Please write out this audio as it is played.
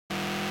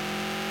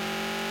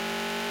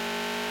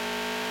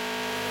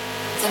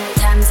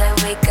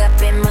Sometimes I wake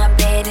up in my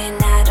bed and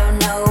I don't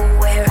know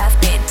where I've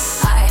been.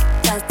 High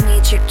tells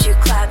me trip to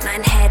cloud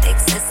nine, head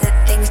excessive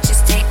things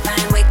just take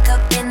mine. Wake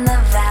up in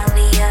the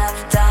valley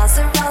of dolls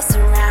are all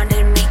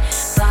surrounding me.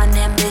 Fond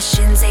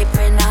ambitions,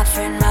 apron off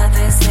and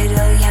mother's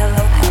little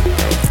yellow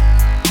helpers.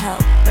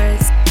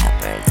 Helpers,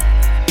 helpers,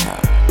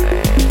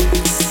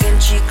 helpers.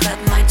 Country club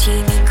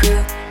martini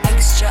crew,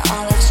 extra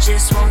olives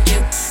just won't do.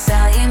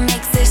 Value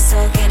makes their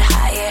soul get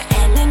higher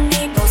and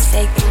enables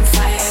fake and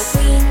fire.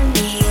 Queen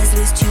bees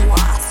lose to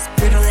wasps,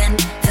 brittle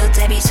and filled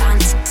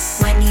debutantes.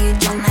 When you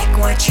don't like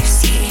what you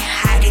see,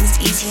 hiding's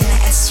easy in the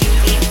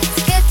SUV.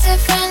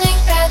 Schizophrenic,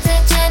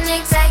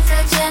 pathogenic,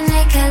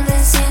 psychogenic,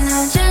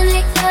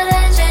 hallucinogenic,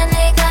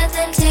 photogenic,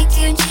 authentic,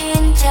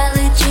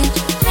 intelligent,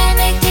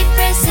 manic,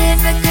 depressive,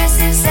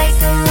 aggressive,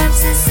 psycho,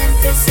 obsessive,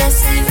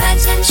 possessive,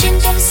 attention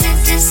deficit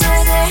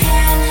disorder,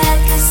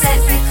 handheld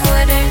cassette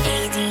recorder,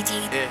 ADD,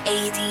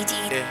 ADD,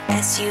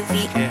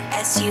 SUV,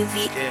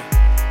 SUV.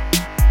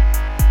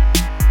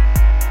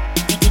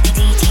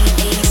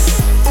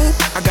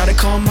 I gotta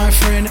call my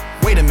friend.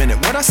 Wait a minute,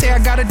 what I say I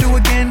gotta do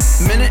again?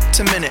 Minute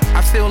to minute,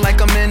 I feel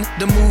like I'm in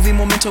the movie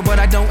Memento, but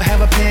I don't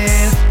have a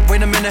pen.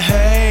 Wait a minute,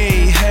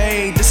 hey,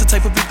 hey, this the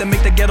type of beat that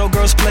make the ghetto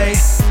girls play.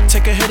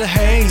 Take a hit of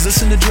haze,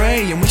 listen to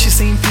Dre, and when she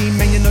seen P,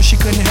 man, you know she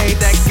couldn't hate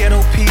that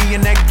ghetto P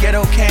and that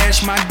ghetto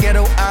cash. My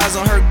ghetto eyes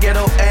on her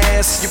ghetto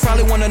ass. You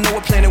probably wanna know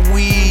what planet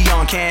we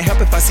on. Can't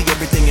help if I see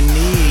everything in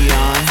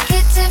neon.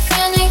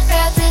 Schizophrenic,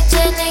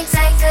 pathogenic,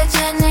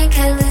 psychogenic,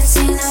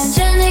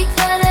 hallucinogenic,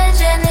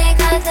 photogenic,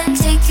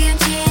 authentic,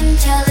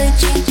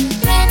 intelligent,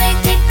 manic,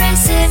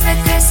 depressive,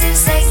 aggressive,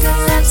 psycho,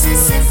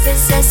 obsessive,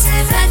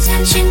 possessive,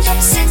 attention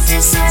deficit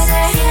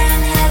disorder,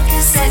 handheld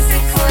cassette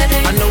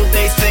recorder. I know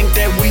they think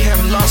that we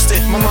have lost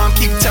it. My mom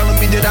keep telling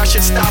me that I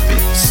should stop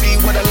it. See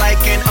what I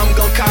like and I'm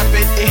gon' cop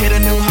it. It hit a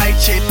new height,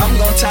 shit, I'm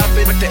gon' top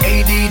it. But the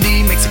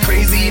ADD makes it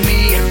crazy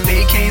me, and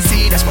they can't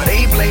see, that's why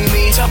they blame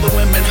me. Tell the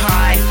women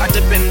high, I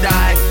dip and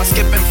die, I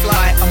skip and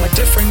fly, I'm a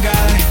different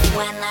guy.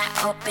 When I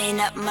open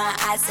up my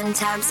eyes,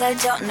 sometimes I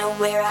don't know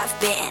where I've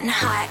been.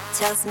 Heart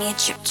tells me a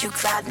trip to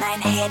cloud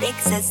nine, headache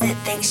says that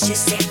things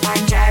just stay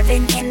fine.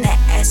 Driving in the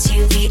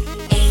SUV,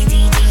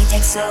 ADD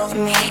takes over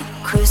me.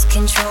 Cruise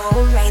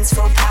control reigns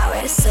full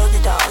power, so the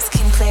dolls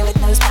can play with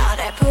nose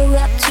powder. Pull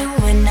up to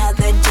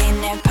another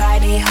dinner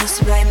party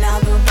hosted by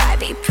Malibu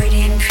Barbie,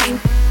 pretty and cream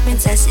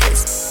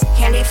princesses,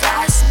 candy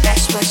floss,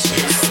 best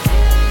wishes.